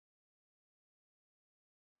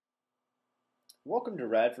Welcome to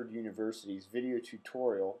Radford University's video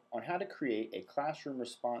tutorial on how to create a classroom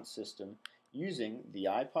response system using the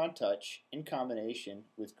iPod Touch in combination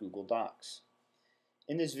with Google Docs.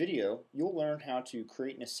 In this video, you'll learn how to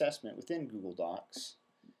create an assessment within Google Docs,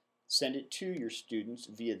 send it to your students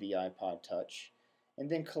via the iPod Touch,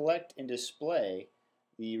 and then collect and display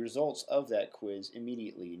the results of that quiz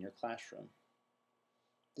immediately in your classroom.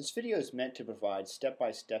 This video is meant to provide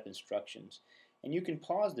step-by-step instructions, and you can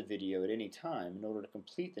pause the video at any time in order to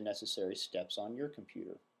complete the necessary steps on your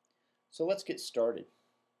computer. So let's get started.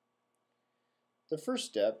 The first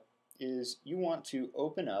step is you want to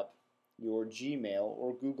open up your Gmail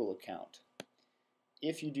or Google account.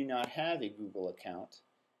 If you do not have a Google account,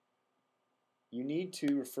 you need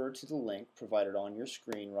to refer to the link provided on your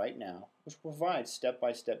screen right now, which provides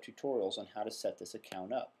step-by-step tutorials on how to set this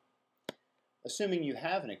account up. Assuming you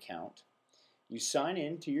have an account, you sign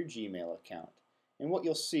in to your Gmail account. And what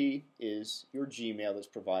you'll see is your Gmail that's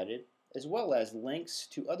provided, as well as links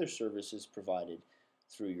to other services provided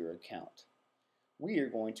through your account. We are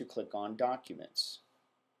going to click on Documents.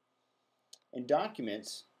 In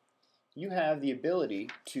Documents, you have the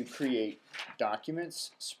ability to create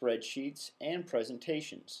documents, spreadsheets, and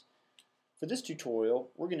presentations. For this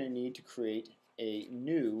tutorial, we're going to need to create a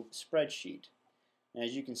new spreadsheet. And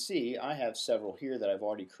as you can see, I have several here that I've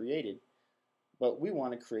already created, but we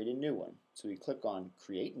want to create a new one. So we click on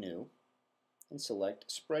Create New and select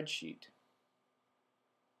Spreadsheet.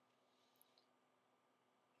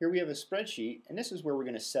 Here we have a spreadsheet, and this is where we're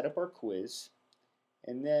going to set up our quiz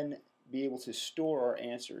and then be able to store our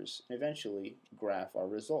answers and eventually graph our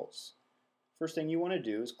results. First thing you want to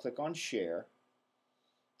do is click on Share,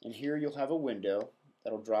 and here you'll have a window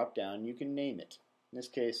that'll drop down. You can name it. In this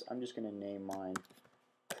case, I'm just going to name mine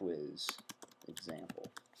Quiz Example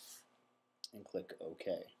and click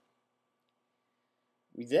OK.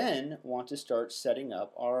 We then want to start setting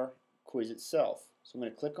up our quiz itself. So I'm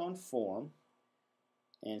going to click on Form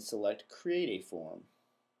and select Create a Form.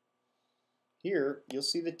 Here you'll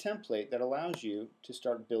see the template that allows you to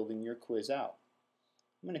start building your quiz out.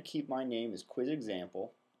 I'm going to keep my name as Quiz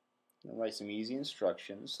Example. I'm going to write some easy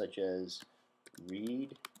instructions such as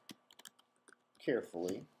read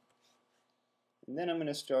carefully. And then I'm going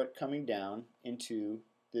to start coming down into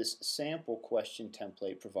this sample question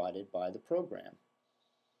template provided by the program.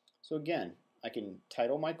 So again, I can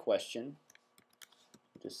title my question,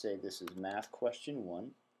 just say this is Math Question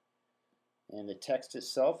 1, and the text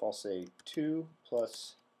itself I'll say 2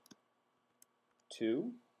 plus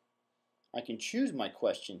 2. I can choose my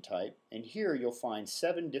question type, and here you'll find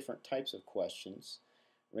 7 different types of questions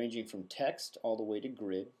ranging from text all the way to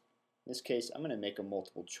grid. In this case, I'm going to make a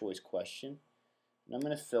multiple choice question, and I'm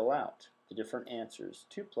going to fill out the different answers.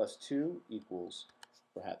 2 plus 2 equals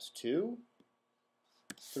perhaps 2,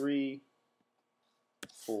 3,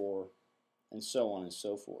 4, and so on and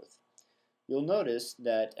so forth. You'll notice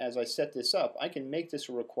that as I set this up, I can make this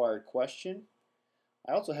a required question.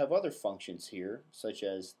 I also have other functions here, such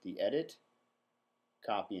as the edit,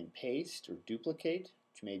 copy and paste, or duplicate,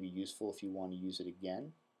 which may be useful if you want to use it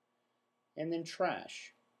again, and then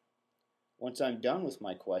trash. Once I'm done with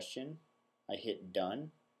my question, I hit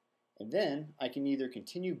Done, and then I can either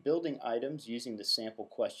continue building items using the sample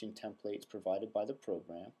question templates provided by the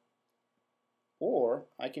program, or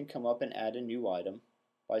I can come up and add a new item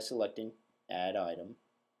by selecting Add Item,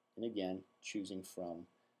 and again choosing from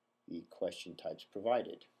the question types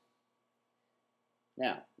provided.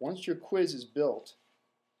 Now, once your quiz is built,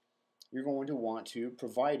 you're going to want to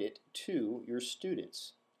provide it to your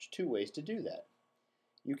students. There's 2 ways to do that.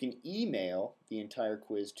 You can email the entire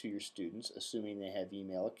quiz to your students, assuming they have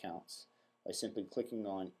email accounts, by simply clicking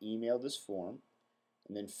on Email this form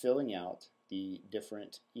and then filling out the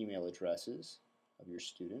different email addresses of your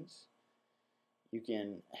students. You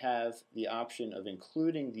can have the option of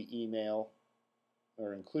including the email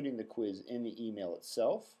or including the quiz in the email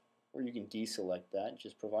itself, or you can deselect that and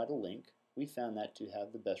just provide a link. We found that to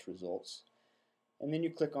have the best results. And then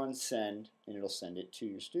you click on Send, and it'll send it to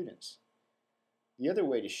your students. The other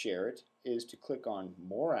way to share it is to click on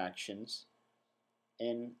More Actions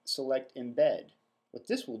and select Embed. What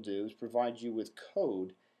this will do is provide you with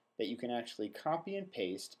code that you can actually copy and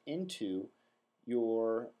paste into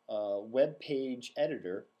your web page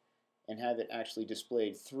editor and have it actually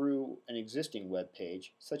displayed through an existing web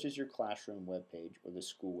page, such as your classroom web page or the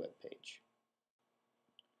school web page.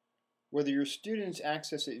 Whether your students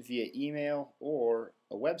access it via email or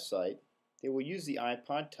a website, they will use the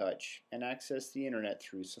iPod Touch and access the internet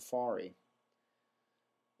through Safari.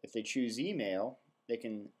 If they choose email, they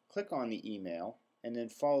can click on the email and then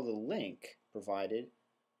follow the link provided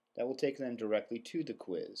that will take them directly to the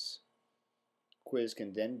quiz. quiz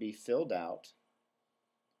can then be filled out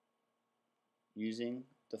using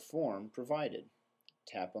the form provided.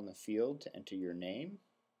 Tap on the field to enter your name,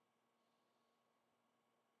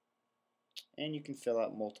 and you can fill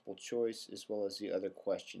out multiple choice as well as the other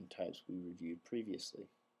question types we reviewed previously.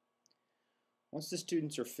 Once the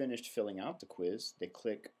students are finished filling out the quiz, they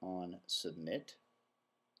click on Submit,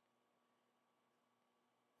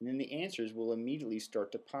 and then the answers will immediately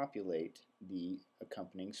start to populate the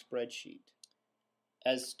accompanying spreadsheet.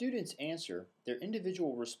 As students answer, their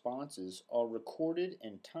individual responses are recorded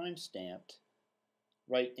and time-stamped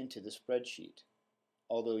right into the spreadsheet.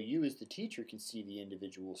 Although you as the teacher can see the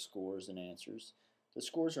individual scores and answers, the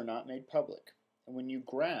scores are not made public. And when you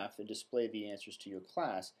graph and display the answers to your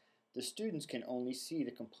class, the students can only see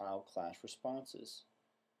the compiled class responses.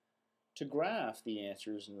 To graph the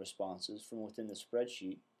answers and responses from within the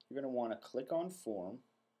spreadsheet, you're going to want to click on Form,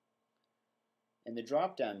 and the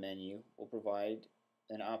drop-down menu will provide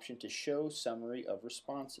an option to show summary of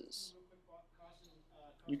responses.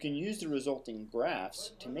 You can use the resulting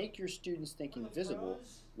graphs to make your students' thinking visible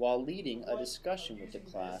while leading a discussion with the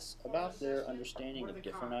class about their understanding of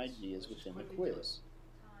different ideas within the quiz.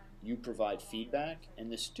 You provide feedback,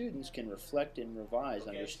 and the students can reflect and revise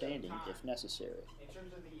understanding if necessary.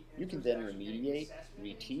 You can then remediate,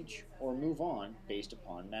 reteach, or move on based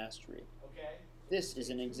upon mastery. This is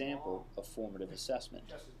an example of formative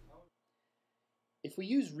assessment. If we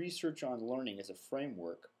use research on learning as a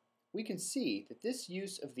framework, we can see that this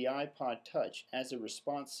use of the iPod Touch as a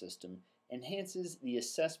response system enhances the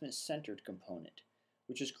assessment-centered component,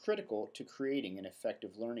 which is critical to creating an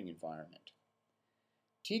effective learning environment.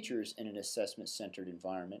 Teachers in an assessment-centered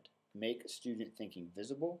environment make student thinking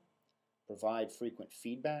visible, provide frequent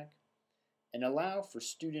feedback, and allow for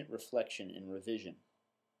student reflection and revision.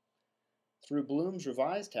 Through Bloom's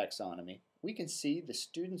revised taxonomy, we can see the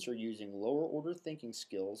students are using lower order thinking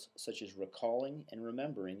skills such as recalling and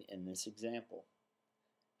remembering in this example.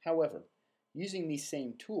 However, using these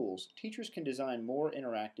same tools, teachers can design more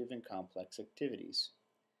interactive and complex activities.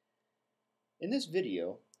 In this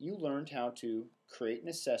video, you learned how to create an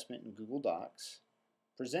assessment in Google Docs,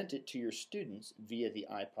 present it to your students via the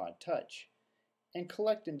iPod Touch, and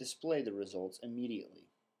collect and display the results immediately.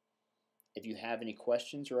 If you have any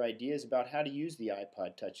questions or ideas about how to use the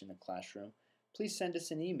iPod Touch in the classroom, please send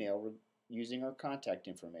us an email using our contact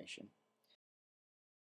information.